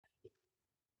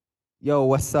Yo,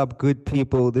 what's up, good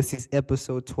people? This is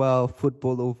episode 12,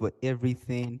 Football Over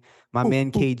Everything. My Poo,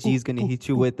 man poo, KG poo, is going to poo, hit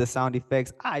you poo, with the sound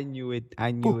effects. I knew it.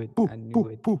 I poo, knew it. poo, I poo, knew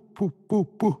it. poo, poo, poo,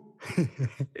 poo.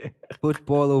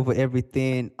 Football Over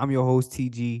Everything. I'm your host,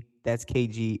 TG. That's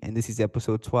KG. And this is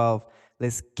episode 12.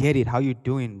 Let's get it. How you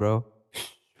doing, bro?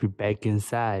 We back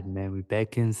inside, man. We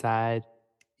back inside.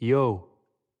 Yo,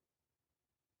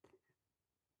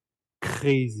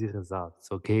 crazy results,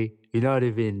 okay? You're not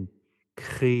even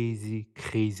crazy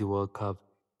World Cup,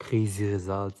 crazy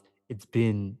results. It's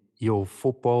been,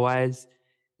 football wise,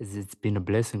 it's been a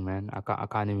blessing, man. I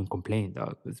can't even complain,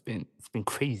 dog. It's been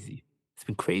crazy. It's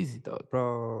been crazy, dog.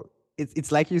 Bro,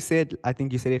 it's like you said, I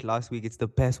think you said it last week. It's the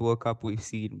best World Cup we've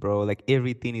seen, bro. Like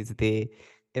everything is there.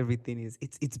 Everything is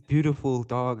it's beautiful,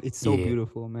 dog. It's so Yeah,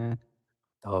 beautiful, man.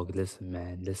 dog. Listen,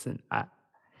 man. Listen.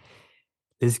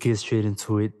 Let's get straight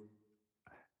into it.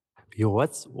 Yo,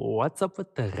 what's up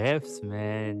with the refs,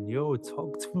 man? Yo,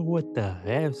 talk to me with the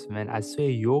refs, man. I swear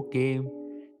your game,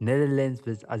 Netherlands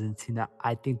versus Argentina,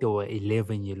 I think there were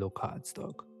 11 yellow cards,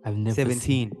 dog. I've never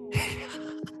seen.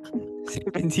 17.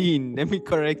 17. Let me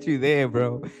correct you there,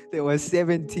 bro. There was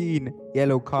 17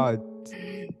 yellow cards.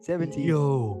 17.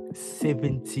 Yo,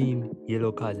 17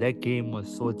 yellow cards. That game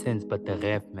was so tense, but the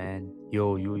ref, man.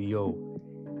 Yo.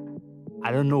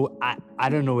 I don't know. I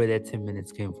don't know where that 10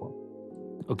 minutes came from.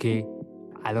 Okay?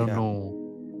 I don't Yeah.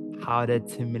 know how that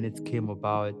 10 minutes came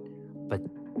about, but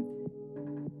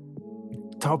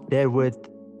top that with.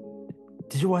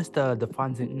 Did you watch the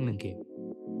France and England game?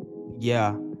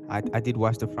 Yeah. I did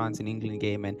watch the France and England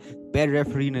game, and bad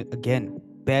refereeing again.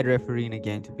 Bad refereeing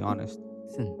again, to be honest.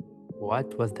 Listen,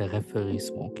 what was the referee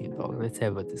smoking, dog? Let's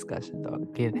have a discussion, dog.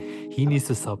 Okay? He needs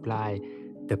to supply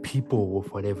the people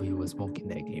with whatever he was smoking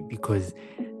that game because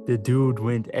the dude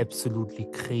went absolutely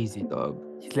crazy, dog.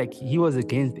 He's like he was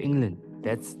against England.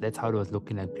 That's how it was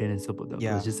looking like, plain and simple, dog. He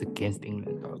Yeah. was just against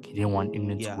England, dog. He didn't want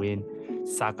England to Yeah. win.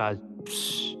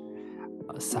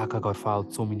 Saka got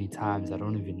fouled so many times. I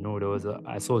don't even know.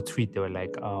 I saw a tweet. They were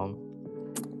like, the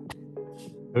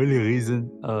only reason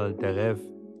the ref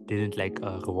didn't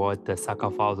reward the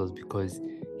Saka fouls was because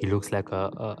he looks like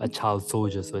a child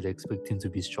soldier, so they expect him to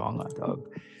be stronger, dog.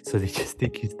 So they just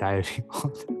think he's tiring all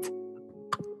the time.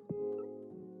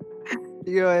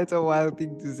 It's a wild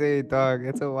thing to say, dog.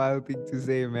 It's a wild thing to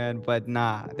say, man. But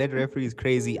nah, that referee is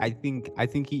crazy. I think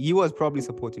he was probably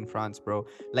supporting France, bro.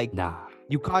 Like Nah,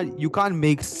 you can't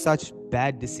make such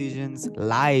bad decisions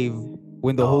live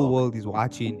when the whole dog. world is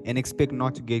watching and expect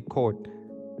not to get caught.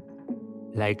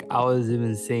 Like I was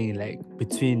even saying,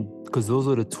 because those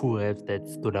were the two refs that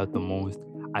stood out the most.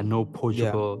 I know Yeah.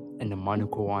 Portugal and the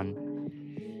Monaco one.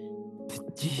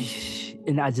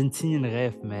 An Argentinian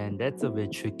ref, man, that's a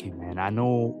bit tricky, man. I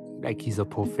know, like he's a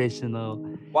professional,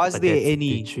 Was but there that's a bit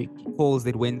any tricky. calls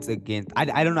that went against?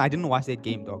 I don't know. I didn't watch that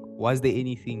game, dog. Was there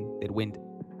anything that went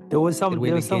There was that some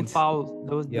went against? fouls.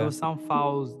 There Yeah. was some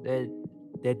fouls that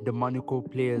the Monaco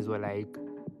players were like,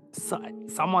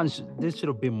 there should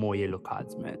have been more yellow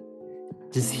cards, man.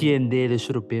 Just here and there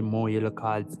should have been more yellow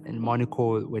cards. And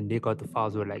Monaco, when they got the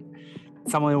fouls, were like,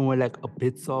 some of them were like a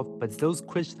bit soft, but those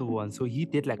questionable ones. So he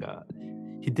did a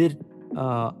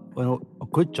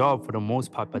good job for the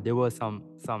most part, but there were some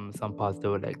parts that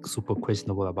were like super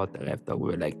questionable about the ref that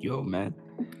we were like, yo, man,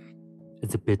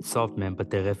 it's a bit soft, man. But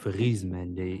the referees,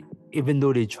 man, even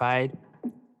though they tried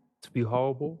to be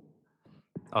horrible,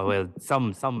 oh well,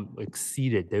 some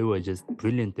exceeded. They were just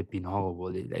brilliant at being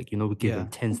horrible. We give them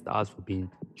 10 stars for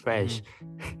being trash.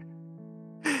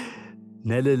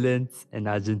 Netherlands and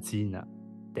Argentina.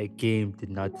 That game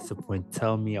did not disappoint.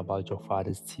 Tell me about your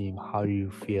father's team. How do you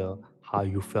feel? How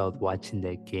you felt watching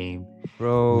that game?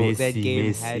 Bro, that Messi,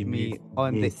 game Messi, had me Messi,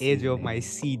 on the edge Messi, of my man.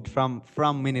 seat from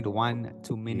minute 1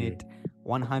 to Yeah. minute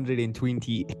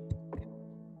 120.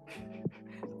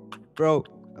 Bro,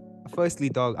 firstly,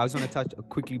 dog, I just want to touch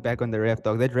quickly back on the ref,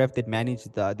 dog. That ref that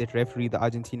managed that referee the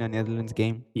Argentina Netherlands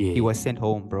game, Yeah. he was sent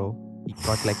home, bro. He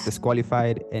got like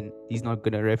disqualified, and he's not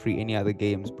gonna referee any other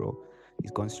games, bro.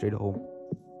 He's gone straight home.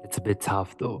 It's a bit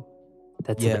tough though.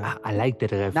 That's a bit, Yeah. I like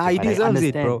that ref, Nah, he but I deserves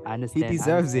it, understand. bro. I He understand. I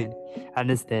deserves it. understand. I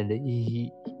understand that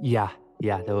yeah.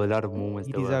 There were a lot of moments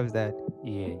He that were deserves that.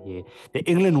 yeah. The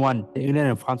England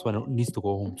and France one needs to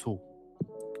go home too.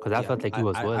 Because I Yeah, felt like he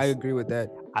was I worse. agree with that.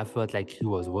 I felt like he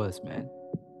was worse, man.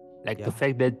 Like the Yeah.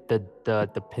 fact that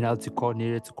the penalty call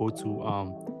needed to go to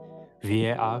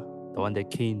VAR, the one that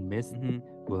Kane missed.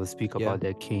 We'll speak Yeah. about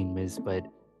that Kane miss, but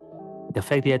the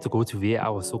fact he had to go to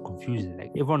VAR was so confusing. Like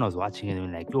everyone was watching it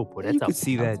and like, yo, bro, Yeah, you that's a could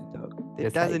see that. penalty, dog. It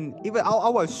It's like, doesn't even. I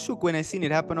was shook when I seen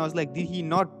it happen. I was like, did he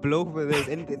not blow for this?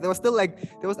 And there was still like,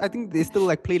 there was. I think they still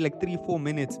like played like 3-4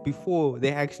 minutes before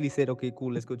they actually said, okay,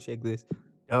 cool, let's go check this.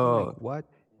 I'm like, what?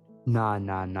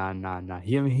 nah.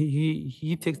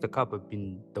 He takes the cup of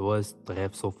being the worst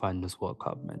ref so far in this World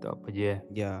Cup, man, dog. But yeah,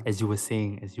 Yeah, as you were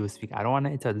speaking, I don't want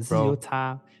to enter. This is your bro,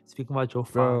 time. Speaking about your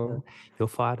bro. father. Your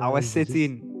father I was is just,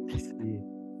 sitting yeah,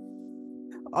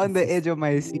 on it's the just, edge of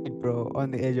my seat, bro. On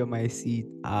the edge of my seat.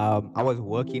 I was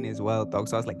working as well, dog.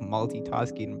 So I was like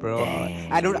multitasking, bro.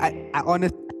 I damn.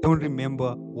 honestly don't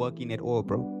remember working at all,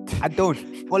 bro. I don't.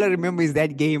 All I remember is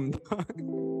that game.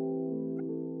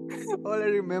 All I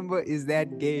remember is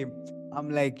that game. I'm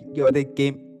like, yo, the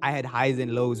game. I had highs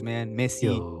and lows, man. Messi,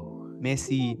 Yo.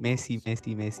 Messi, Messi,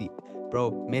 Messi, Messi.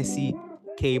 Bro, Messi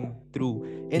came through.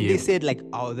 And they Yep. said, like,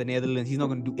 oh, the Netherlands, he's not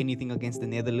gonna do anything against the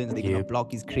Netherlands. They're gonna Yep.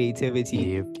 block his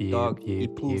creativity. Dog, he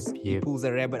Yep. pulls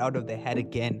a rabbit out of the hat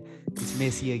again. It's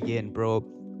Messi again, bro.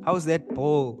 How's that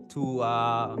ball to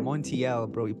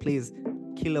Montiel, bro? He plays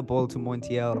killer ball to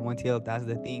Montiel. Montiel does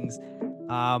the things.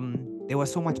 There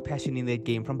was so much passion in that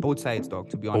game from both sides, dog.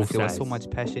 To be honest, Both there was so sides. much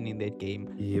passion in that game.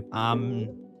 Yep.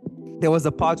 There was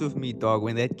a part of me, dog,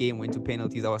 when that game went to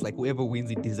penalties. I was like, whoever wins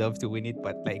it deserves to win it.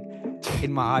 But like,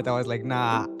 in my heart, I was like,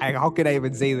 nah. How could I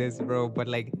even say this, bro? But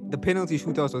like, the penalty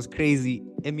shootouts was crazy.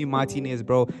 Emi Martinez,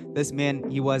 bro, this man,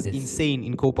 he was insane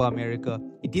in Copa America.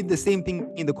 He did the same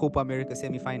thing in the Copa America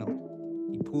semifinal.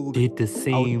 He pulled Did the out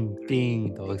same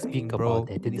thing, dog. everything, Speak bro. about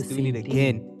that. And Did he's the doing it same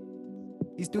again. thing.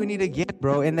 He's doing it again,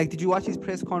 bro. And like, did you watch his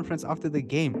press conference after the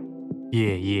game?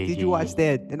 Yeah. Did you watch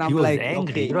that? And He I'm was like,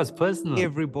 angry. okay, It was personal.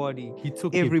 everybody He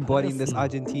took it in this personal.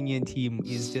 Argentinian team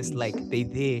is just like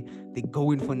they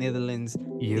go in for Netherlands.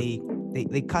 Yep.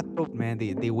 They cut throat, man.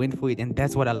 They went for it, and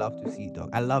that's what I love to see, dog.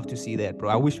 I love to see that, bro.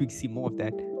 I wish we could see more of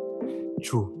that.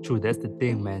 True. That's the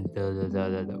thing, man.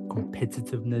 The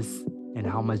competitiveness and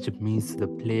how much it means to the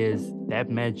players. That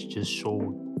match just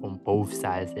showed from both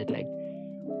sides that like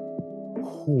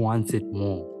who wants it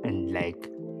more, and like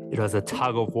it was a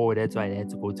tug of war. That's why they had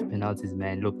to go to penalties,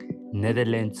 man. Look,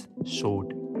 Netherlands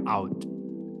showed out.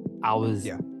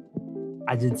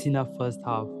 Argentina first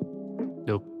half.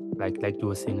 Look, like you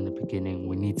were saying in the beginning,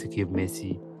 we need to give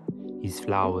Messi his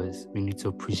flowers. We need to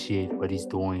appreciate what he's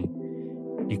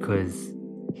doing because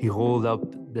he rolled up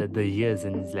the years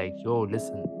and he's like, yo,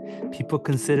 listen, people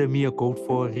consider me a GOAT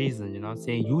for a reason. You know what I'm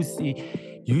saying?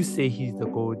 You say he's the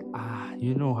GOAT.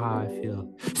 You know how I feel.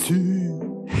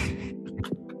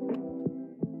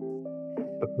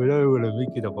 We're not even gonna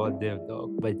make it about them,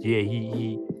 dog. But yeah,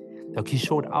 he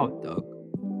showed out, dog.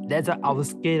 That's why I was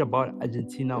scared about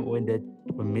Argentina when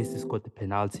Messi scored the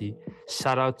penalty.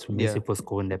 Shout out to Messi for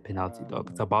scoring that penalty, dog.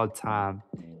 It's about time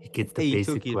he gets the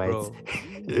basic He took it, rights.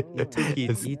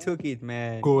 bro. He took it,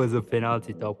 man. Goal as a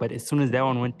penalty, dog. But as soon as that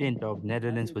one went in, dog,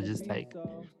 Netherlands was just like,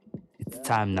 it's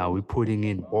time now. We're putting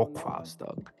in Warcrafts,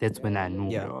 dog. That's when I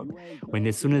knew, dog. When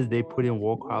as soon as they put in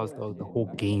Warcrafts, dog, the whole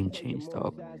game changed,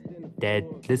 dog.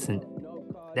 Listen,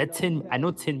 I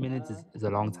know 10 minutes is a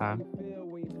long time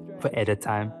for at a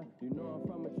time.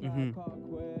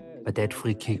 But that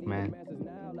free kick, man.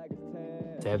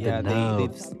 To have the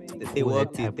nerves they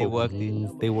worked it. They worked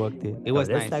it. It was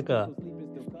that's nice. like a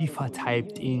FIFA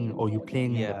type thing, or you're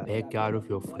playing in the backyard with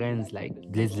your friends. Like,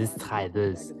 let's try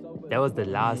this. That was the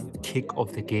last kick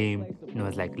of the game. And I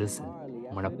was like, listen,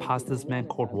 I'm gonna pass this man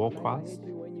called Warcross,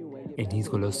 and he's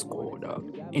gonna score,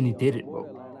 dog. And he did it, bro.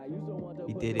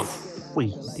 He did it.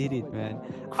 He did it, man.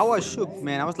 I was shook,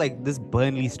 man. I was like, this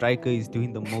Burnley striker is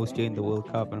doing the most during the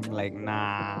World Cup, and I'm like,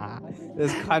 nah,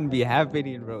 this can't be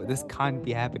happening, bro. This can't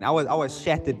be happening. I was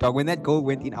shattered, dog. When that goal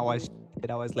went in, I was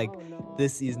shattered. I was like,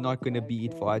 this is not gonna be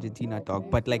it for Argentina, dog.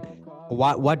 But like,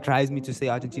 what drives me to say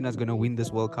Argentina's gonna win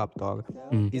this World Cup, dog,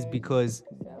 is because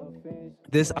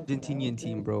this Argentinian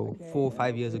team, bro, 4 or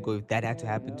 5 years ago, if that had to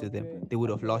happen to them, they would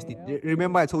have lost it.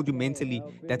 Remember, I told you mentally,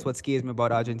 that's what scares me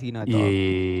about Argentina, dog.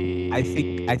 Yeah.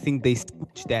 I think they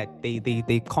switched that.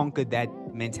 They conquered that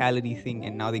mentality thing,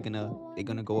 and now they're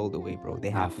gonna go all the way, bro.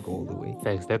 They have to go all the way.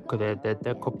 Facts. That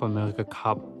Copa America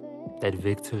Cup, that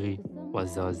victory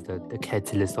was the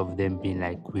catalyst of them being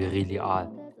like, we really are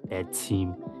that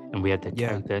team, and we have the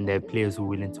character and the players who are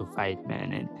willing to fight,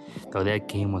 man. And so that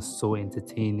game was so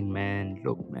entertaining, man.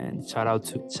 Look, man, shout out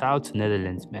to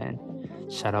Netherlands, man.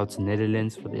 Shout out to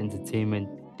Netherlands for the entertainment.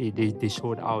 They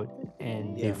showed out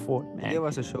and they fought, man. They gave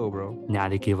us a show, bro. Nah,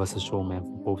 they gave us a show, man,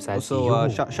 from both sides.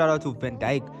 Also, shout out to Van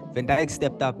Dijk. Van Dijk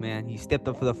stepped up, man. He stepped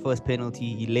up for the first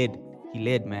penalty. He led,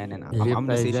 man. And I'm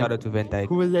gonna say shout out to Van Dijk.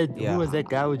 Who was that? Who was that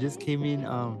guy who just came in?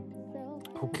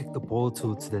 Who kicked the ball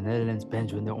to the Netherlands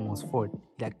bench when they almost fought?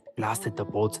 He like blasted the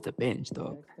ball to the bench,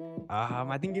 dog.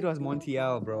 I think it was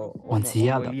Montiel, bro, or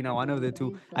Montiel, Molina, one of the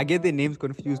two. I get their names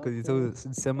confused because it's so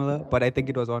similar, but I think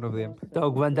it was one of them.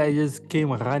 dog. One day just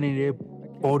came running there,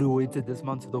 body weighted this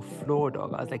man to the floor,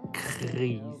 dog. I was like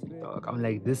crazy, dog. I'm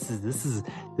like, this is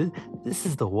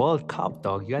the World Cup,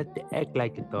 dog. You have to act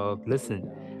like it, dog.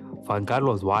 Listen, Van Gaal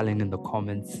was wilding in the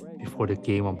comments before the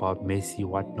game about Messi,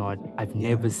 whatnot. I've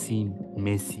never seen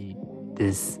Messi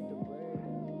this.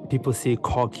 People say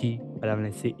cocky, but I'm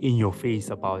gonna say in your face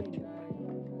about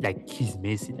like he's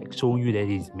Messi, like showing you that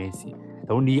he's Messi.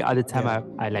 The only other time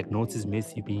I like noticed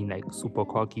Messi being like super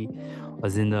cocky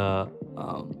was in the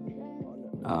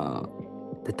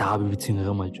derby between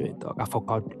Real Madrid, dog. I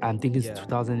forgot. I think it's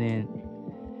 2000 and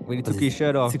when he was took it his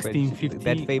shirt off, 16, that 15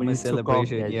 when he famous took off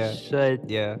celebration. that shirt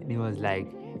Yeah. and he was like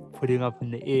putting up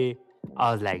in the air.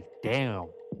 I was like, damn,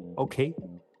 okay.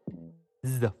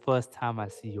 This is the first time I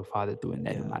see your father doing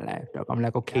that in my life, dog. I'm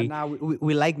like, Yeah, okay, nah,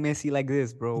 we like Messi like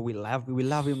this, bro. We love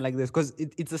him like this because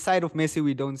it's a side of Messi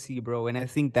we don't see, bro. And I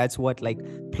think that's what like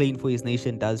playing for his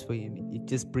nation does for him. It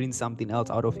just brings something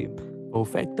else out of him.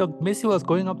 perfect. Dog, Messi was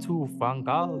going up to Van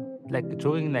Gaal like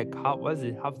during like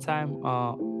halftime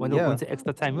when they were going to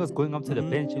extra time. He was going up to the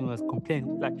bench and he was complaining.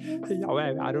 He was like, hey,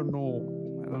 yeah, I don't know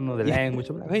the language.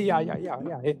 I'm like, hey, He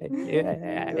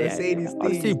was saying his I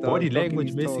would say things, body dog, talking language,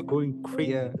 his Messi talk. going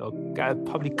crazy, dog. Guy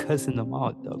probably cursing them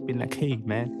out, dog. Being like, hey,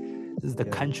 man, this is the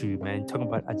country, man. Talking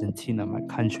about Argentina, my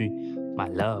country, my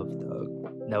love, dog.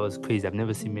 That was crazy. I've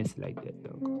never seen Messi like that,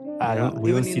 dog.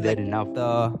 We don't Even see in that like enough.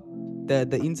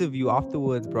 the interview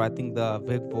afterwards, bro. I think the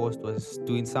Veg Vorst was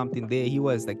doing something there. He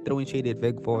was like throwing shade at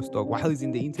Veg Vorst, dog, while he's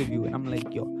in the interview, and I'm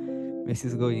like, yo,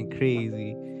 Messi's going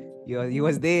crazy. Yo, he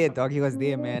was there, dog. He was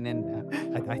there, man. And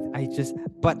I just,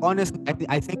 but honestly,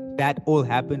 I think that all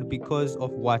happened because of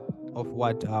what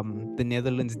the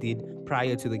Netherlands did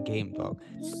prior to the game, dog.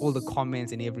 All the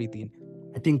comments and everything.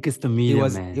 I think it's the media,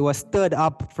 man. It was stirred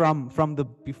up from the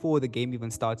before the game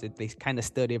even started. They kind of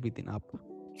stirred everything up.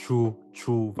 True.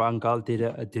 Van Gaal did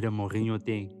a Mourinho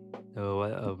thing.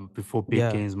 Before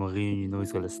big games, Mourinho,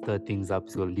 he's gonna stir things up.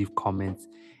 He's gonna leave comments,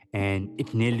 and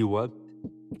it nearly worked.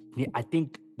 I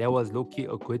think that was low-key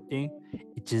a good thing.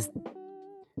 It just,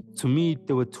 to me,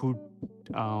 there were two.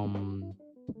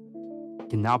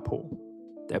 Ginapo,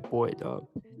 that boy, dog.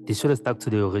 They should have stuck to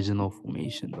the original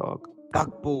formation, dog.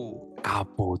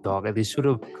 Gakpo, dog. And they should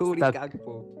have stuck.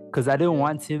 Because I didn't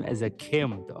want him as a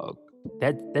Kim, dog.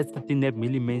 That's the thing that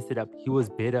really messed it up. He was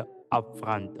better up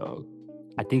front, dog.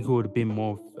 I think he would have been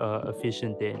more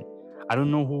efficient then. I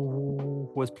don't know who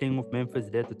was playing with Memphis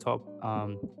there at the top.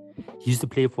 He used to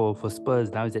play for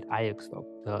Spurs. Now he's at Ajax, dog.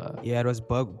 It was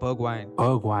Bergwijn.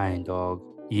 Bergwijn, dog.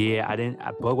 Yeah,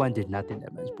 Bergwijn did nothing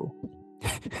that much, bro.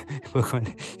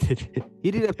 He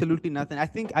did absolutely nothing. I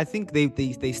think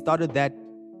they started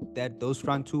those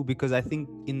front two because I think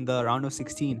in the round of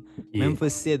 16,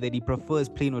 Memphis said that he prefers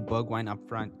playing with Bergwijn up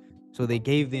front. So they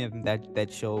gave them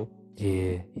that show.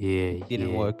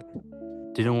 Didn't work.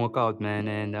 Didn't work out, man.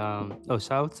 And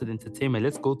shout out to the entertainment.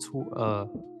 Let's go to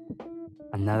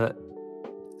another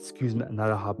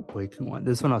heartbreaking one.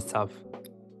 This one was tough.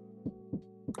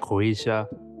 Croatia,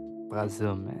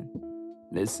 Brazil, man.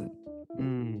 Listen.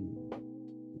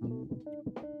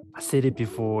 I said it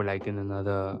before, like in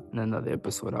another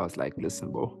episode. I was like,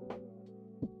 listen, bro.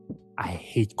 I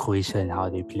hate Croatia and how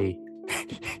they play.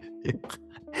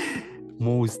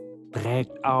 Most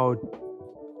dragged out.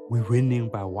 We're winning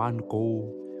by 1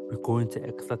 goal. We're going to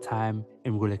extra time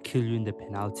and we're gonna kill you in the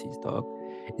penalties, dog.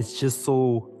 It's just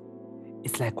so.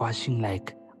 It's like watching,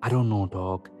 like, I don't know,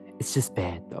 dog. It's just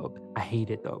bad, dog. I hate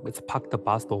it, dog. It's packed the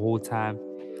bus the whole time.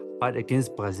 But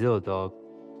against Brazil, dog,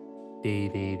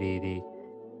 they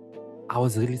I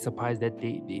was really surprised that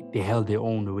they held their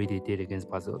own the way they did against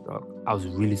Brazil, dog. I was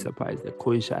really surprised that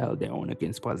Croatia held their own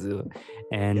against Brazil.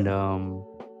 And I'm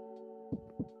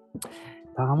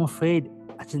afraid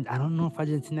I don't know if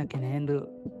Argentina can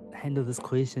handle this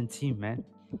Croatian team, man.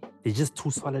 They're just too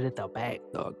solid at the back,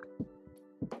 dog.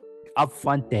 Up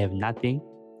front, they have nothing,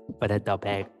 but at the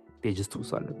back, they're just too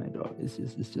solid, man, dog. It's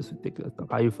just ridiculous, dog.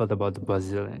 How you felt about the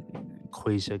Brazil and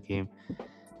Croatia game?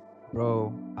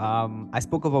 Bro, I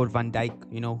spoke about Van Dijk,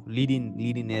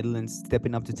 leading Netherlands,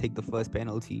 stepping up to take the first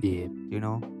penalty. Yeah.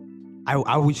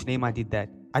 I wish Neymar did that.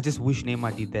 I just wish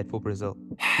Neymar did that for Brazil.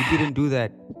 He didn't do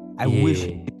that. I wish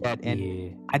he did that, and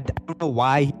I don't know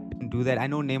why he didn't do that. I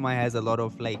know Neymar has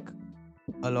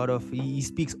he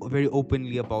speaks very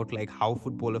openly about like how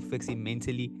football affects him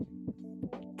mentally.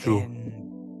 True.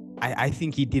 And I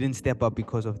think he didn't step up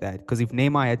because of that. Because if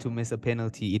Neymar had to miss a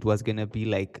penalty, it was gonna be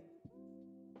like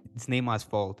it's Neymar's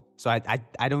fault. So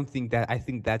I don't think that. I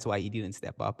think that's why he didn't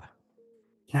step up.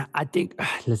 Nah, I think,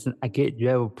 listen, I get you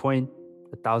have a point,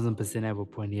 1,000% have a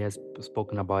point. He has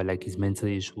spoken about like his mental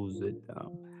issues with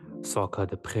soccer,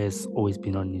 the press, always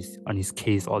been on his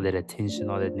case, all that attention,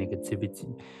 all that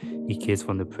negativity. He gets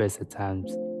from the press at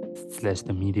times, slash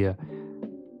the media.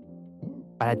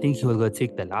 But I think he was gonna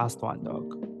take the last one,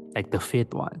 dog, like the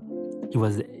fifth one. He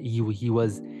was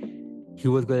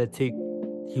gonna take.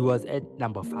 He was at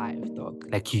number 5, dog,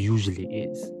 like he usually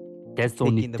is. That's the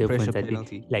only Taking the pressure difference. I think,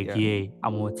 penalty. like, Yeah. yeah,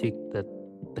 I'm gonna take the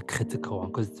critical one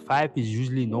because 5 is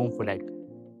usually known for like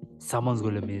someone's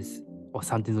gonna miss or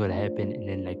something's gonna happen, and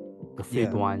then like the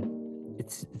fifth Yeah. one,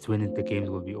 it's when the game's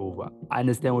gonna be over. I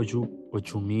understand what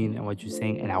you mean and what you're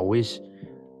saying, and I wish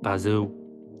Brazil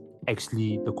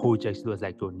actually the coach actually was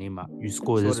like, "Yo, Neymar, you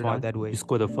score this Sorted out one, that you way.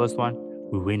 score the first one,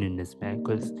 we win in this, man."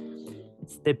 Because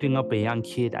stepping up a young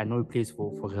kid, I know he plays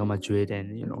for Real Madrid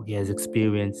and he has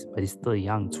experience, but he's still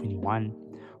young, 21.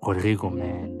 Rodrigo,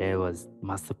 man,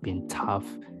 must have been tough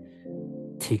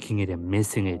taking it and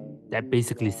missing it. That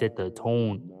basically set the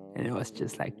tone. And it was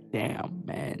just like, damn,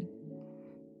 man.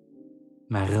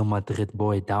 My Real Madrid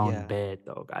boy down Yeah. bad,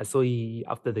 dog. I saw he,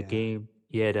 after the Yeah. game,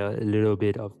 he had a little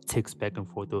bit of text back and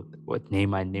forth with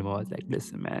Neymar. And Neymar was like,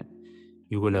 listen, man,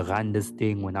 you're going to run this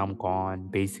thing when I'm gone.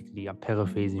 Basically, I'm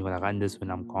paraphrasing, you're going to run this when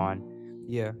I'm gone.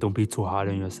 Yeah. Don't be too hard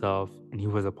on yourself. And he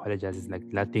was apologizing, like,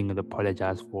 nothing to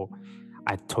apologize for.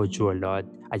 I taught you a lot.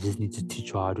 I just need to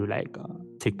teach you how to like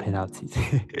take penalties,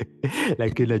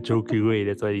 like in a joking way.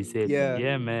 That's what he said. But Yeah.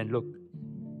 yeah, man, look,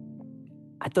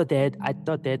 I thought they had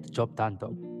the job done, though,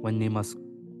 when Neymar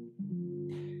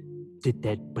did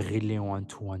that brilliant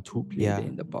 1-2-1-2 play there Yeah.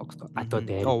 in the box. Though. I thought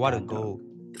they had Oh, it what a done, though. goal.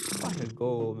 What a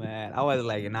goal, man. I was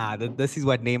like, nah, this is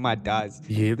what Neymar does.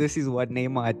 Yep, This is what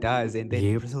Neymar does. And then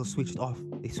yep. Brazil switched off.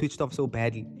 They switched off so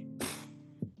badly.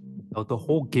 The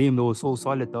whole game though was so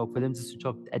solid, dog. For them to switch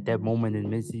off at that moment in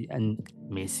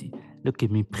Messi. Look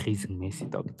at me praising Messi,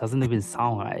 dog. It doesn't even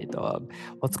sound right, dog.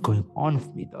 What's going on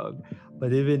with me, dog?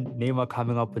 But even Neymar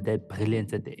coming up with that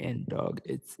brilliance at the end, dog.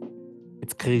 It's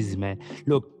crazy, man.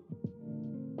 Look,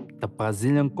 the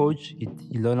Brazilian coach, he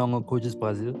no longer coaches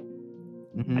Brazil.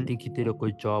 I think he did a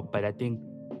good job, but I think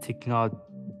taking out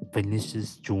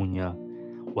Vinicius Jr.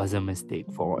 was a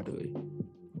mistake for Rodri.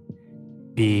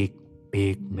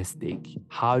 Big mistake.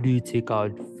 How do you take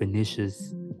out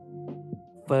Vinicius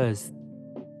first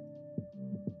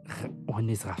when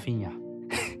it's Rafinha?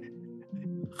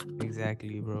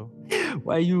 Exactly, bro.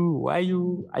 Why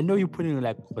you? I know you're putting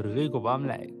like Rodrigo, but I'm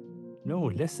like, no,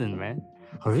 listen, man.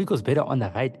 Rodrigo's better on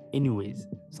the right, anyways.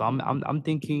 So I'm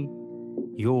thinking,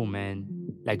 yo, man,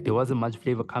 like there wasn't much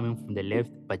flavor coming from the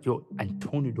left, but yo,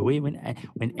 Antonio, the way when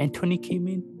Anthony came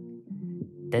in,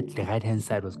 that the right hand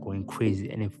side was going crazy,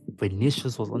 and if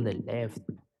Vinicius was on the left,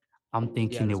 I'm Yeah,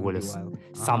 thinking that's it gonna would be have wild.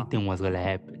 something was gonna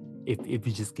happen if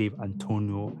we just gave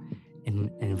Antonio and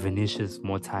Vinicius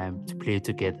more time to play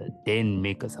together, then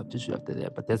make a substitute after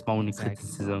that. But that's my only Exactly,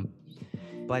 criticism.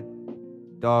 dog. But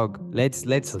dog, let's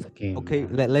So the game, okay,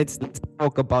 man. let's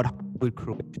talk about how good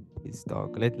Croatia is,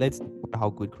 dog. Let's talk about how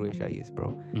good Croatia is,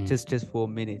 bro. Just for a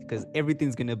minute, because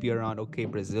everything's gonna be around. Okay,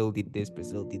 Brazil did this,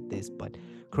 but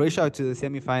Croatia to the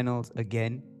semifinals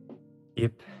again.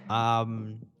 Yep.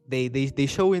 They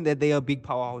showing that they are a big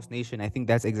powerhouse nation. I think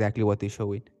that's exactly what they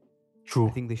show it. True.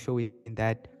 I think they show it in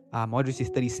that Modric is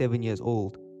 37 years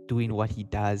old, doing what he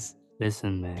does.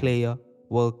 Listen, man. Player,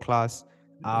 world class.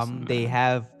 Listen, They man.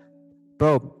 have,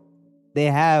 bro, they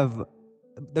have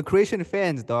the Croatian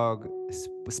fans, dog,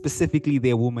 specifically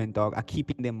their women, dog, are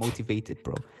keeping them motivated,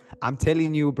 bro. I'm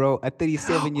telling you, bro, a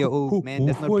 37-year-old man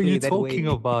does not Who are play you that way. talking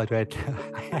about right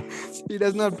now? He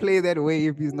does not play that way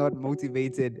if he's not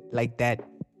motivated like that.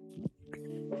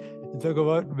 You talk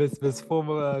about Miss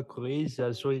former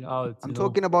Croatia showing out. I'm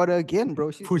talking about her again,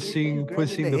 bro. She's pushing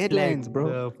grabbing the the headlines, flag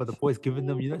bro. for the boys, giving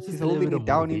them just She's a little holding bit of it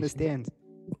down in the motivation. stands.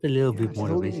 Just a little Yeah, bit she's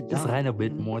holding motivation. it Just down. ran a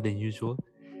bit more than usual.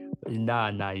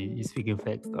 Nah, you're speaking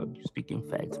facts, dog. You're speaking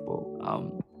facts,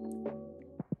 bro.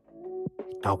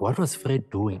 What was Fred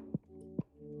doing?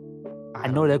 I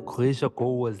know that Croatia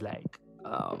goal was like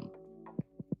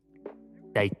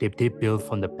they built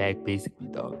from the back basically,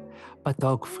 dog. But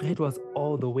dog, Fred was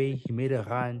all the way. He made a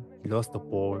run. He lost the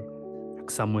ball, like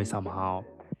some way somehow.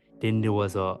 Then there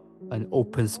was an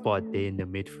open spot there in the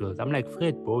midfield. I'm like,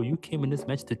 Fred, bro, you came in this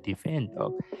match to defend,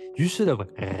 dog. You should have.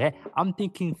 I'm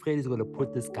thinking Fred is gonna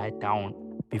put this guy down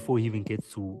before he even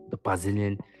gets to the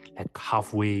Brazilian, like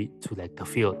halfway to like the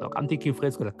field, dog. I'm thinking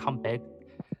Fred's gonna come back,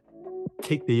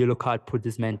 take the yellow card, put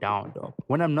this man down, dog.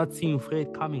 When I'm not seeing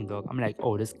Fred coming, dog, I'm like,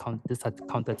 oh, this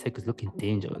counter attack is looking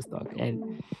dangerous, dog.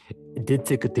 And it did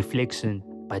take a deflection,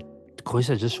 but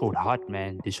Croatia just showed heart,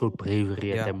 man. They showed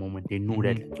bravery at Yeah. that moment. They knew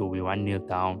that, like, yo, we're 1-0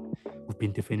 down. We've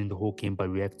been defending the whole game, but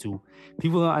we have to.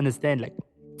 People don't understand, like,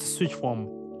 to switch from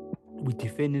we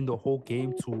defending the whole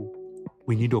game to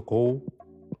we need a goal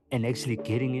and actually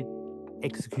getting it,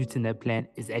 executing that plan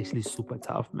is actually super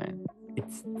tough, man.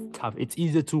 It's tough. It's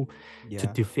easier to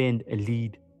defend a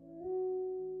lead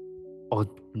or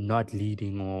not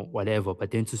leading or whatever,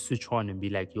 but then to switch on and be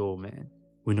like, yo, man,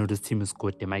 we know this team is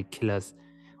good. They might kill us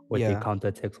with their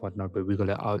counterattacks, whatnot, but we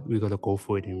gotta go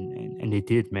for it, and they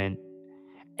did, man.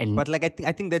 But like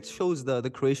I think that shows the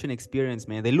Croatian experience,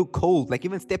 man. They look cold. Like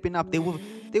even stepping up, they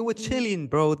were chilling,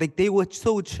 bro. Like they were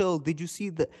so chill. Did you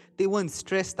see they weren't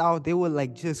stressed out. They were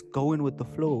like just going with the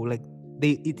flow. Like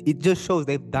it just shows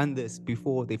they've done this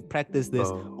before. They've practiced this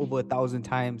over 1,000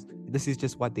 times. This is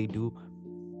just what they do.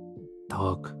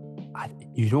 Dog,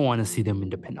 you don't want to see them in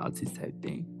the penalties type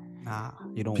thing. Nah,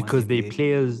 you don't because want they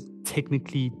players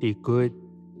technically they're good,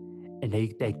 and they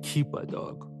keeper,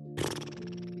 dog.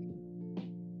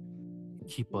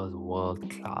 Keeper's world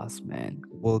class, man.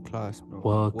 World class, bro.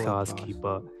 World class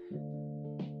keeper.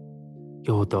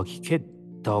 Yo,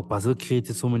 dog, Brazil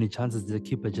created so many chances. The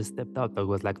keeper just stepped out. Dog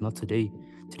was like, not today.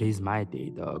 Today's my day,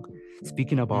 dog.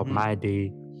 Speaking about my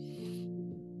day,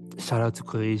 shout out to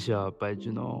Croatia, but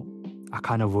you know, I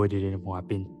can't avoid it anymore. I've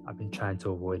been trying to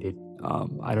avoid it.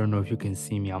 I don't know if you can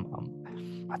see me.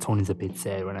 My tone is a bit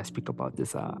sad when I speak about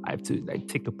this. I have to like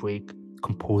take a break,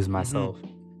 compose myself.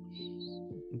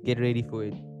 Get ready for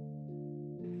it.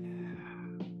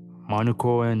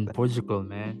 Monaco and Portugal,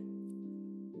 man.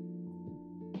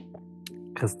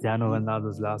 Cristiano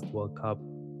Ronaldo's last World Cup.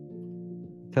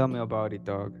 Tell me about it,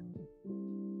 dog.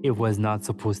 It was not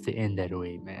supposed to end that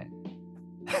way, man.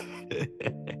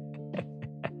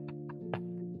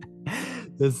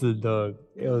 Listen, dog.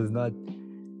 It was not.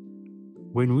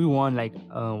 When we won, like,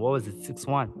 what was it,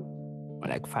 6-1? Or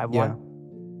like 5-1? Yeah.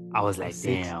 I was like,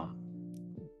 damn.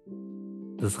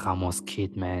 This Ramos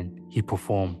kid, man, he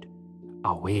performed.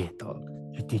 Away, dog.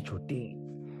 You did your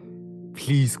thing.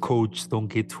 Please, coach, don't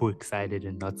get too excited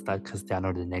and not start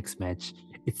Cristiano the next match.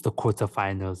 It's the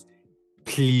quarterfinals.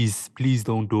 Please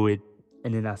don't do it.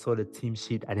 And then I saw the team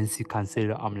sheet. I didn't see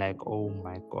Cancelo. I'm like, oh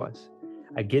my gosh.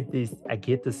 I get this. I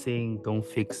get the saying, don't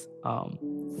fix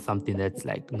something that's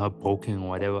like not broken or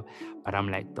whatever. But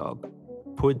I'm like, dog,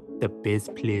 put the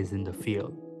best players in the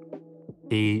field.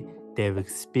 They have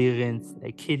experience.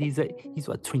 Like, kid, he's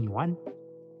what, 21?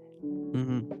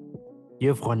 You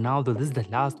have Ronaldo. This is the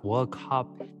last World Cup.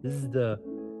 This is the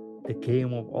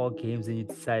game of all games, and you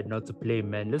decide not to play,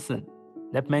 man. Listen,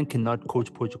 that man cannot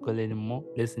coach Portugal anymore.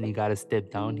 Listen, he gotta step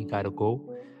down. He gotta go.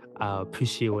 I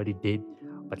appreciate what he did,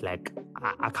 but like,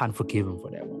 I can't forgive him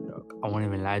for that one, dog. I won't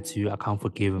even lie to you. I can't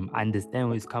forgive him. I understand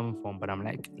where he's coming from, but I'm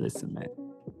like, listen, man,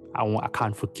 I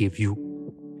can't forgive you.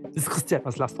 This is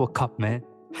Cristiano's last World Cup, man.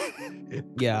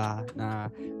 Yeah, nah.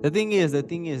 The thing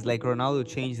is, like, Ronaldo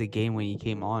changed the game when he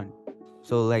came on.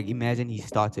 So, like, imagine he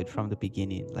started from the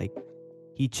beginning. Like,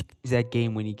 he changed that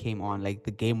game when he came on. Like,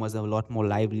 the game was a lot more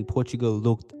lively. Portugal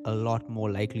looked a lot more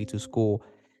likely to score.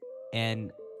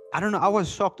 And I don't know, I was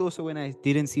shocked also when I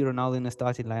didn't see Ronaldo in the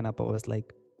starting lineup. I was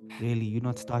like, really? You're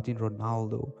not starting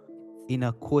Ronaldo in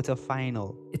a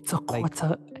quarterfinal? It's a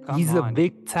quarter. Like, he's a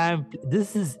big time.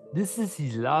 This is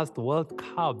his last World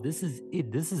Cup. This is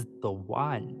it. This is the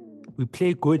one. We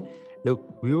play good.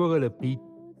 Look, we were gonna beat,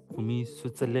 for me,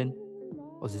 Switzerland.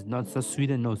 Was it not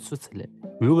Sweden? No, Switzerland.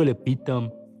 We were gonna beat them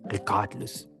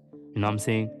regardless. You know what I'm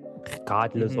saying?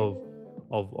 Regardless of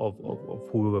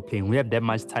who we were playing. We have that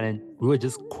much talent. We were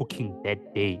just cooking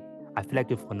that day. I feel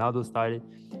like if Ronaldo started,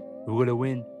 we were gonna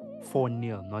win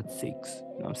 4-0, not 6. You know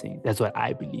what I'm saying? That's what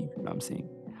I believe. You know what I'm saying?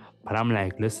 But I'm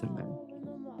like, listen, man.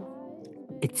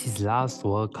 It's his last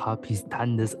World Cup. He's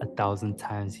done this 1,000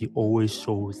 times. He always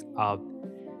shows up.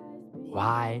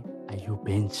 Why are you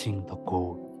benching the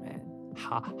GOAT, man?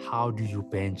 How do you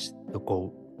bench the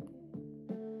GOAT?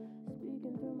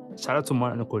 Shout out to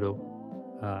Monaco,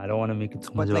 though. I don't want to make it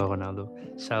too much about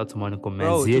Ronaldo. Shout out to Monaco, man.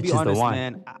 Bro, Ziyech to be honest, is the one.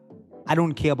 man, I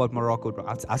don't care about Morocco, bro.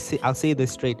 I'll say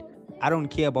this straight. I don't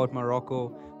care about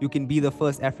Morocco. You can be the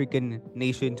first African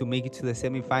nation to make it to the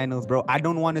semifinals, bro. I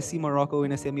don't want to see Morocco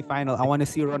in a semifinal. I want to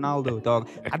see Ronaldo, dog.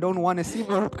 I don't want to see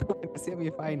Morocco in a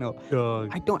semifinal. Dog.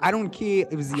 I don't care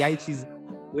if Ziyech is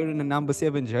wearing a number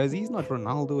 7 jersey. He's not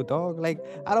Ronaldo, dog. Like,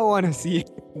 I don't want to see it.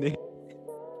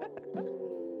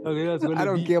 Okay, I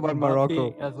don't care about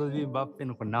Morocco. That's going to be Mbappe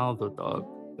and Ronaldo, dog.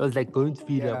 It was like going to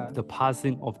be the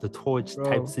passing of the torch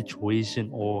type situation,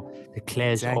 or the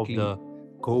clash of the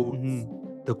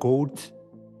GOAT, the GOAT,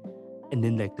 and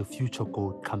then like the future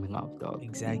GOAT coming up, dog.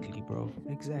 Exactly, bro.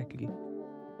 Exactly.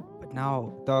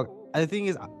 Now, dog. The thing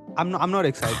is, I'm not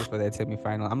excited for that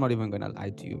semi-final. I'm not even gonna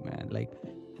lie to you, man. Like,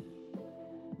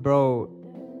 bro,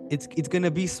 it's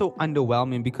gonna be so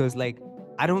underwhelming because like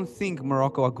I don't think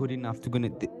Morocco are good enough to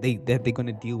they're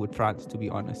gonna deal with France. To be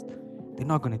honest, they're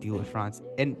not gonna deal with France.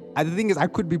 And the thing is, I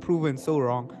could be proven so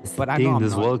wrong, It's the but I know thing, I'm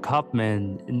this not. World Cup,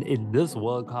 man. In this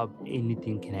World Cup,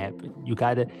 anything can happen. You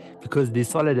gotta, because they're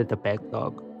solid at the back,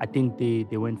 dog. I think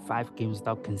they went 5 games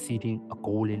without conceding a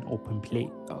goal in open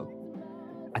play, dog.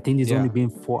 I think there's Yeah. only been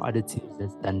 4 other teams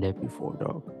that's done that before,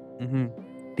 dog. Mm-hmm.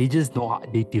 They just know how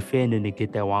they defend and they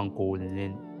get that one goal, and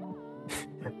then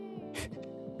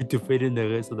you defend in the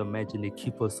rest of the match and they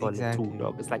keep us solid too, Exactly.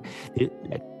 dog. It's like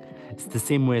it's the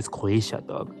same way as Croatia,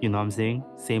 dog. You know what I'm saying?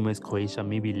 Same as Croatia,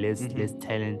 maybe less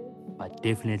talent, but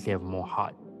definitely have more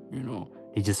heart. You know,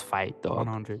 they just fight, dog.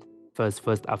 100.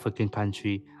 First African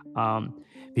country.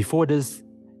 Before this,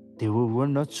 we're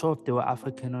not sure if they were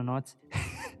African or not.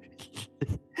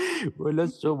 We're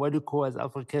not sure what to call as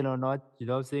African or not. You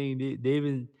know what I'm saying? They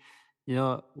even, you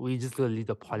know, we just gonna leave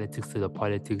the politics to the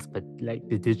politics, but like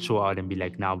they did show out and be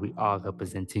like, now we are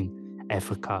representing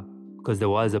Africa. Because there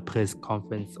was a press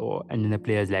conference, and then the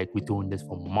players like, we're doing this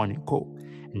for Monaco.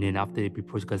 And then after they beat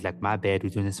Portugal, it's like, my bad, we're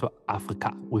doing this for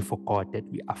Africa. We forgot that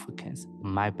we're Africans.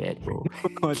 My bad, bro.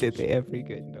 Forgot that they're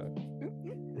African, dog.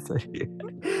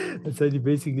 That's what you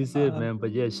basically said, man.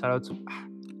 But yeah, shout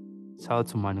out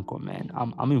to Monaco, man.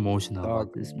 I'm emotional Dog.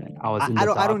 about this, man. I was in I the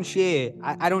don't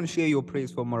dark. I don't share your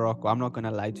praise for Morocco. I'm not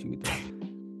gonna lie to you, dog.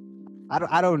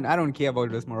 I don't care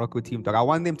about this Morocco team, dog. I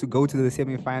want them to go to the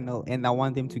semi-final and I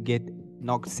want them to get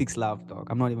knocked 6-love, dog.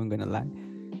 I'm not even gonna lie.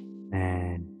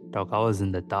 Man, dog, I was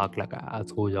in the dark, like I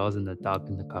told you, I was in the dark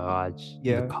in the garage,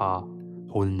 in the car,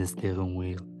 holding the steering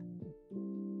wheel.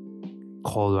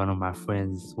 Called one of my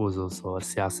friends who was also a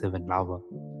CR7 lover.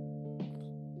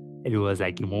 And it was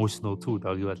like emotional too,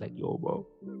 dog. He was like, yo, bro,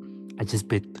 I just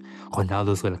bet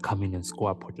Ronaldo's gonna come in and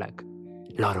score. I put like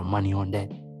a lot of money on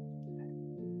that.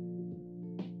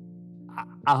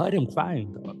 I heard him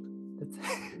crying, dog.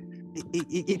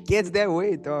 It gets that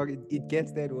way, dog. It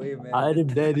gets that way, man. I heard him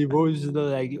that emotional,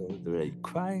 like, yo, like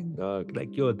crying, dog.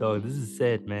 Like, yo, dog, this is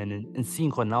sad, man. And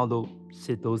seeing Ronaldo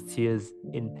shed those tears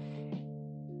when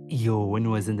he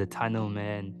was in the tunnel,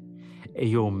 man. Hey,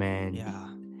 yo, man. Yeah.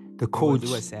 The coach. It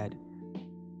was sad.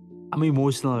 I'm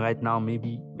emotional right now.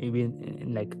 Maybe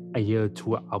in like a year or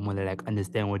two, I'm gonna like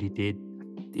understand what he did.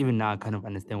 Even now, I kind of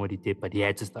understand what he did, but he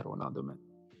had to start Ronaldo, man.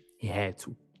 He had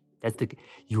to.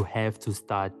 You have to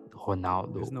start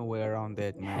Ronaldo. There's no way around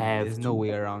that, man. There's no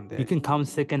way around that. You can come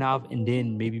second half and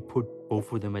then maybe put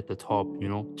both of them at the top, you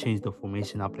know, change the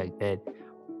formation up like that.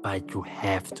 But you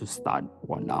have to start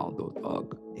Ronaldo,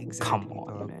 dog. Exactly, Come on,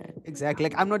 dog. man. Exactly.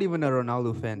 Like, I'm not even a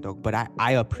Ronaldo fan, dog, but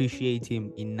I appreciate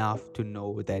him enough to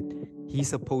know that he's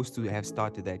supposed to have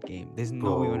started that game. There's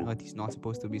no way on earth he's not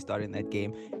supposed to be starting that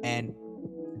game. And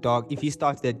dog, if he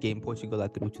starts that game, Portugal are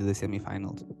through to the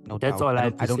semifinals. No That's doubt. all I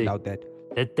have to say. I don't doubt that.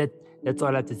 That's all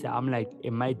I have to say. I'm like,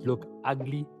 it might look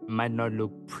ugly, it might not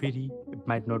look pretty, it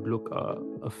might not look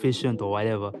efficient or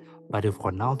whatever. But if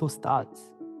Ronaldo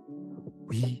starts,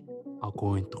 we are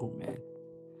going through, man.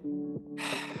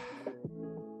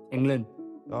 England.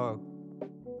 Dog.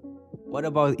 What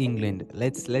about England?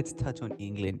 Let's touch on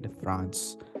England,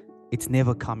 France. It's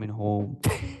never coming home.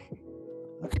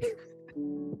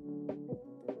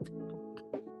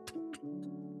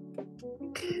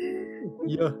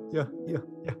 Yeah.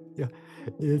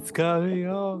 It's coming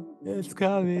on. It's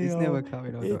coming It's on. never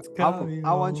coming on. It's coming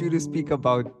I want you to speak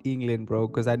about England, bro,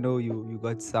 because I know you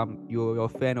got some. You're a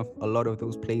fan of a lot of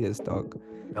those players, dog.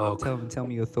 Tell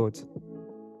me your thoughts.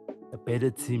 A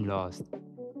better team lost.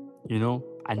 You know,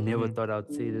 I never thought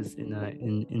I'd say this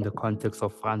in the context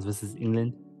of France versus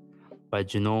England,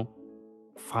 but you know,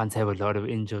 France have a lot of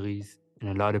injuries and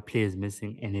a lot of players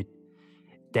missing, and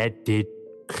that did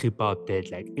creep up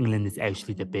that like England is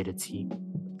actually the better team.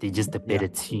 They're just a better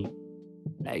team.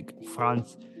 Like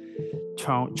France,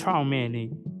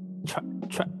 Traumani,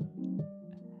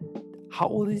 how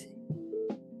old is he?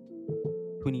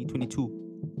 22.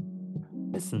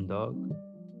 Listen, dog.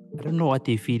 I don't know what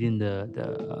they feed in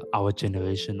our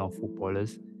generation of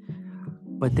footballers,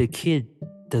 but the kid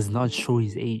does not show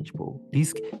his age, bro.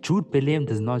 Jude Bellingham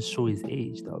does not show his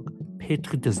age, dog.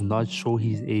 Pedri does not show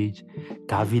his age.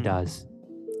 Gavi does.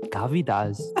 Gavi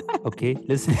does. Okay,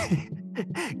 listen.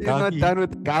 He's not done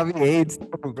with Gavi age,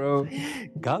 bro.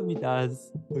 Gavi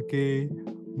does. Okay,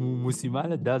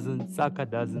 Musimala doesn't. Saka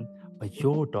doesn't. But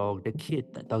yo, dog, the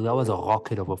kid, dog, that was a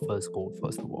rocket of a first goal.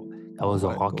 First of all, that was a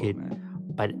rocket.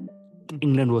 But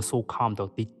England was so calm,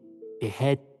 dog. They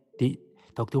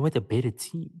were the better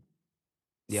team.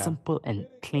 Yeah. Simple and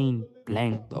plain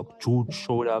blank, dog. Jude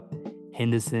showed up,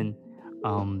 Henderson.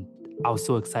 I was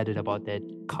so excited about that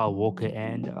Kyle Walker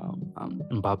and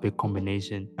Mbappe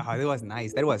combination. Oh, that was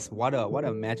nice. That was what a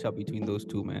matchup between those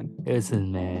two, man.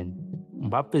 Listen, man,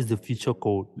 Mbappe is the future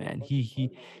code, man. He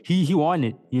won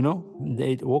it, you know.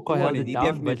 He Walker won held it. it He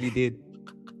down, but definitely did.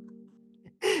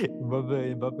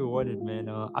 Mbappe won it, man.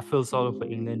 I feel sorry for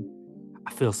England.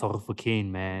 I feel sorry for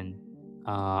Kane, man.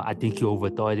 I think he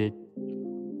overthought it.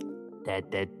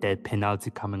 That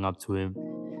penalty coming up to him,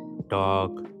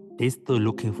 dog. They're still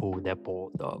looking for that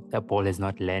ball, dog. That ball has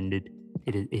not landed.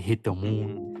 It hit the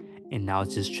moon, and now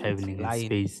it's just It's traveling in flying.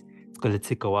 space. It's gonna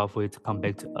take a while for it to come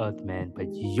back to Earth, man.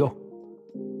 But yo,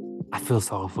 I feel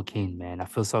sorry for Kane, man. I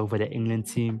feel sorry for the England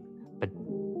team, but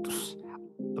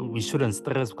we shouldn't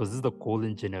stress because this is the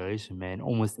golden generation, man.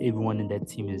 Almost everyone in that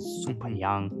team is super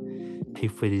young.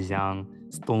 Pickford is young.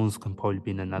 Stones can probably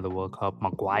be in another World Cup.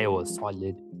 Maguire was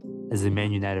solid. As a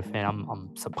Man United fan,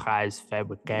 I'm surprised,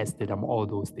 flabbergasted. I'm all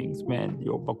those things, man.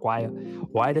 Yo, Maguire,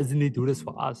 why doesn't he do this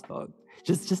for us, dog?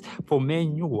 Just for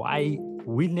Man U, why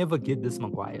we never get this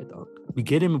Maguire, dog? We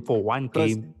get him for one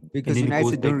game, and Because then he goes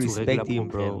United back don't to regular respect him,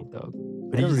 programming, bro. dog.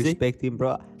 What They did don't you say? respect him,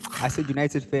 bro. I said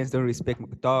United fans don't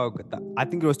respect dog. I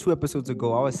think it was 2 episodes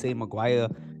ago. I was saying Maguire,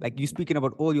 like you speaking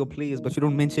about all your players, but you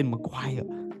don't mention Maguire.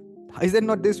 Is that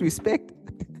not disrespect?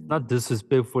 Not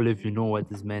disrespectful if you know what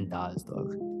this man does,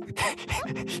 dog.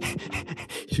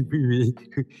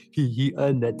 he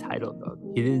earned that title, dog.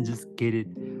 He didn't just get it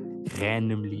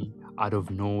randomly out of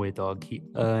nowhere, dog. He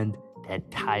earned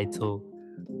that title.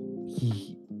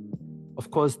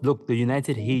 Of course, look, the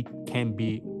United hate can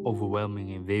be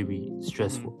overwhelming and very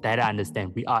stressful. That I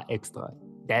understand. We are extra.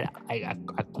 That I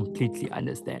completely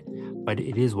understand. But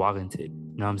it is warranted.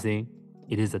 You know what I'm saying?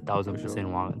 It is 1,000%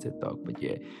 warranted, dog. But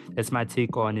yeah, that's my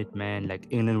take on it, man. Like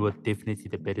England were definitely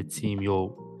the better team.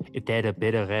 Yo, if they had a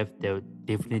better ref, they would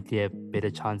definitely have better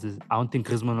chances. I don't think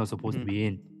Griezmann was supposed to be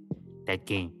in that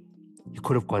game. He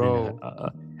could have gotten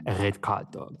a red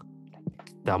card, dog.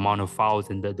 The amount of fouls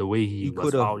and the way he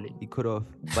was fouling. He could have.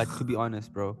 But to be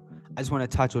honest, bro, I just want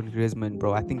to touch on Griezmann,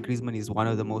 bro. I think Griezmann is one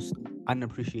of the most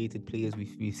unappreciated players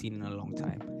we've seen in a long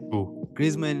time. True.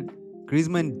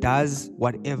 Griezmann does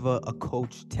whatever a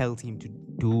coach tells him to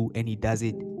do, and he does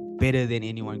it better than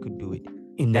anyone could do it.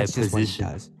 In That's that just position.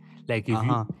 what he does. Like if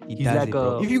he he's does like it,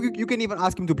 bro. If you can even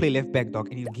ask him to play left back, dog,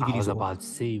 and he'll give it I his was all. about to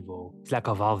say, bro. It's like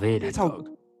a Valverde, That's dog.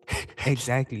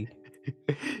 Exactly.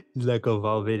 It's like a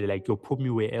Valverde. Like you put me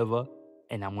wherever,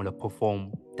 and I'm gonna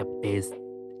perform the best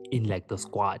in like the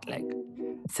squad. Like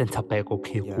center back,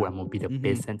 okay, cool. I'm gonna be the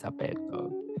best center back,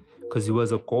 dog. Because he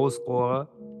was a goal scorer,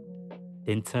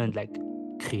 then turned like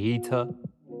creator.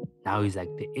 Now he's like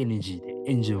the energy, the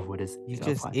engine for this. He's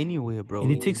just anywhere, bro.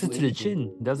 And he takes it to the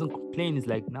chin. He doesn't complain. He's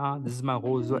like, nah, this is my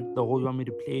role. This is the role you want me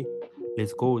to play.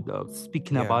 Let's go, dog.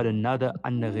 Speaking about another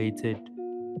underrated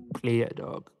player,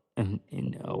 dog,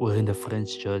 wearing the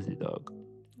French jersey, dog.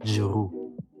 Giroud.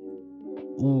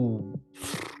 Ooh.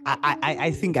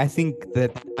 I think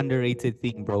that underrated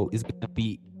thing, bro, is gonna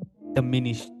be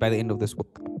diminished by the end of this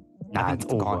World Cup. Nah, it's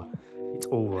over. Gone. It's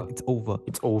over. It's over.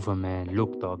 It's over, man.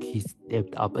 Look, dog, he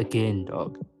stepped up again,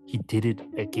 dog. He did it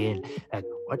again. Like,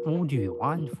 what more do you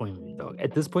want from him, dog?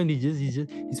 At this point,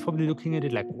 he's probably looking at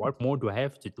it like, what more do I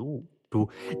have to do?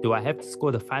 Do I have to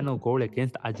score the final goal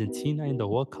against Argentina in the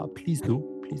World Cup? Please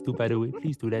do. Please do, by the way.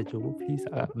 Please do that, Joe. Please.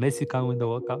 Messi can't win the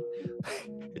World Cup.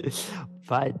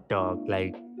 But, dog,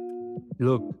 like,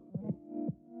 look,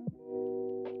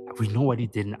 we know what he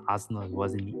did in Arsenal. He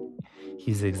wasn't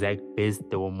his exact best.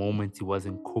 There were moments he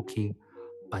wasn't cooking.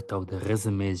 But, dog, the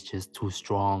resume is just too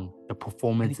strong. The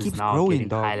performance is now getting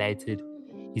highlighted.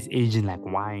 He's aging like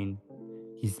wine.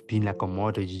 He's been like a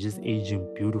model. He's just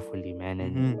aging beautifully, man.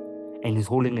 And he's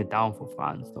holding it down for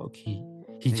France, dog. He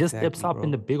just steps up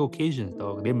in the big occasions,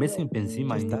 dog. They're missing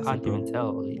Benzema, and you can't even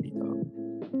tell, really, dog.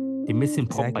 They're missing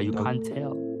Pogba, you can't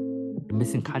tell. They're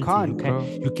missing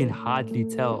Kante, you can hardly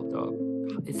tell, dog.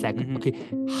 It's like, okay,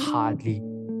 hardly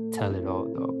tell it all,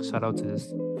 dog. Shout out to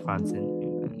this France and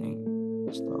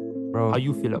English, dog. Bro, how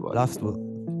you feel about it?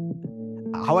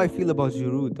 How I feel about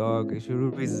Giroud, dog.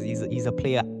 Giroud he's a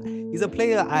player. He's a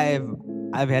player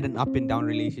I've had an up and down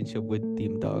relationship with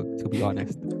him, dog, to be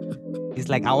honest. It's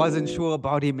like I wasn't sure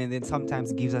about him, and then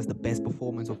sometimes gives us the best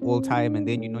performance of all time, and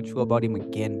then you're not sure about him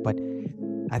again. But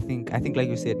I think like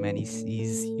you said, man, he's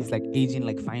like aging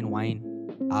like fine wine.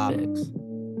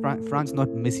 France not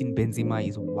missing Benzema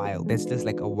is wild. That's just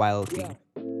like a wild thing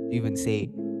to even say.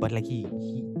 But like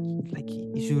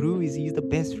Giroud he's the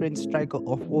best French striker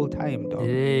of all time, dog.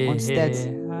 On stats,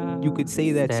 you could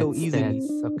say that so easily.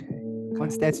 Okay. on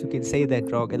stats you can say that,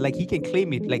 dog, and like he can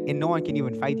claim it, like, and no one can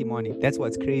even fight him on it. That's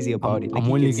what's crazy about it. Like I'm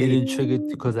he only can say getting it. triggered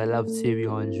because I love Thierry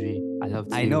Henry. I love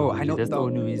Thierry I Henry. know, That's the dog.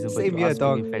 only reason. But Same you are here,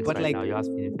 dog. spinning facts But right like now. You are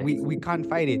spinning facts. we can't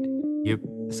fight it. Yep.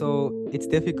 So it's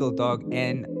difficult, dog.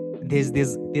 And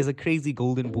there's a crazy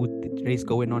golden boot race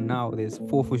going on now. There's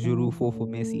 4 for Giroud, 4 for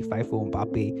Messi, 5 for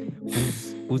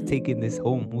Mbappe. Who's taking this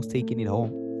home? Who's taking it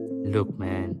home? Look,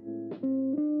 man.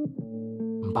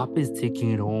 Mbappe's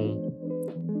taking it home.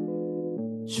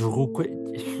 Giroud quit.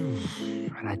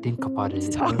 When I think about It's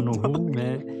it, I tough, don't know who, dog.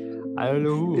 man. I don't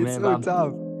know who, It's man. so But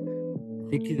tough. I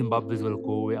think Mbappe's will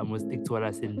go away. I'm gonna stick to what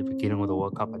I said in the beginning of the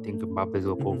World Cup. I think Mbappe's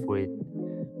will go for it.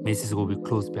 Messi's will be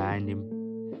close behind him.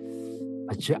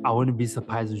 But yeah, I wouldn't be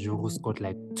surprised if Giroud scored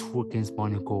like 2 against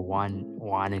Monaco,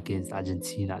 one against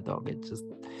Argentina, dog.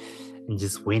 And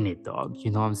just win it, dog.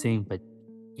 You know what I'm saying? But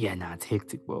yeah, nah, it's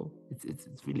hectic, bro. It's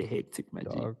really hectic, man.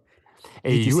 Dog.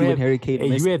 Hey, Did you see when Harry Kane you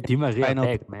missed have Di Maria final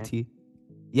back, man. penalty?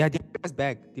 Yeah, Di Maria's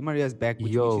back. Di Maria's back, which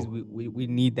is Yo. we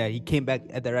need that. He came back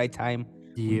at the right time.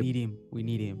 We Yep. need him. We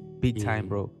need him. Big time,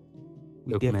 bro.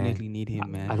 We Look, definitely man, need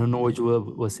him, man. I don't know what you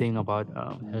were saying about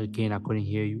Harry Kane. I couldn't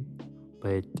hear you,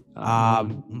 but I know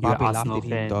you're an Mbappe laughed Arsenal at him,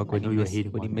 fan. dog, I when know you're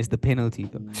hating he on him. missed the penalty,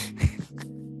 though.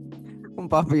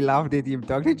 Mbappe laughed at him,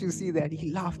 dog. Did you see that?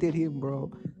 He laughed at him,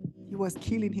 bro. He was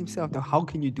killing himself. Dog. How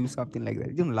can you do something like that?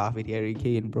 You don't laugh at Harry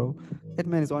Kane, bro. That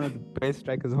man is one of the best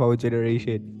strikers of our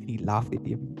generation. And he laughed at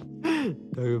him.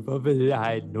 Dog, Mbappe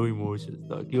had no emotions,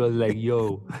 dog. He was like,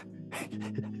 "Yo,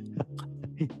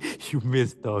 you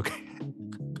missed, dog."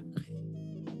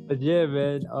 But yeah,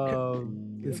 man.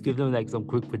 Let's give them like some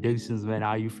quick predictions, man.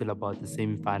 How you feel about the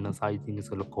semifinals? How you think it's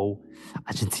gonna go?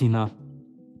 Argentina,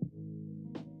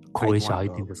 Croatia. How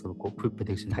you think it's gonna go? Quick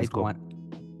predictions. Let's Tight go. one.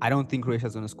 I don't think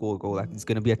Croatia's gonna score a goal. Like, it's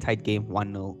gonna be a tight game,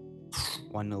 1-0.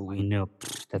 1-0 win. No,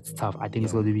 that's tough. I think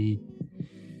it's going to be.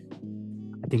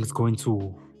 I think it's going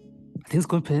to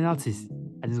penalties.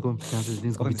 I think it's going to penalties. I think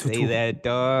it's going to be 2-2. Say that,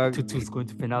 dog. 2-2 is going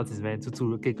to penalties, man.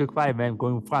 2-2. Okay, quick five, man.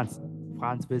 Going with France.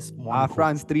 France versus Monaco.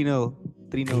 France 3-0.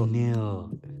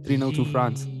 3-0. 3-0 to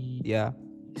France. Yeah.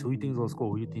 So who you think is going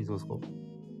to score?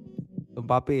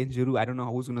 Mbappe and Giroud. I don't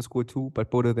know who's gonna score 2, but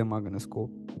both of them are gonna score.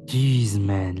 Jeez,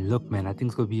 man. Look, man. I think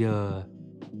it's gonna be a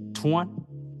 2-1,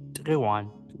 3-1.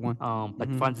 2-1.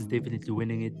 But France is definitely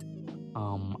winning it.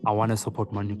 I want to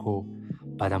support Monaco,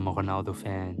 but I'm a Ronaldo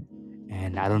fan,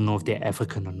 and I don't know if they're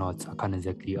African or not. So I can't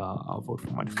exactly vote for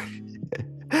Monaco.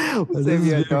 But this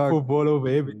is football over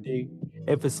everything.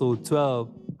 Episode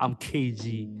 12. I'm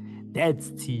KG. That's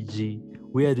TG.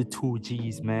 We are the 2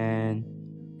 Gs, man,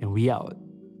 and we out.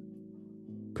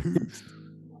 Peace.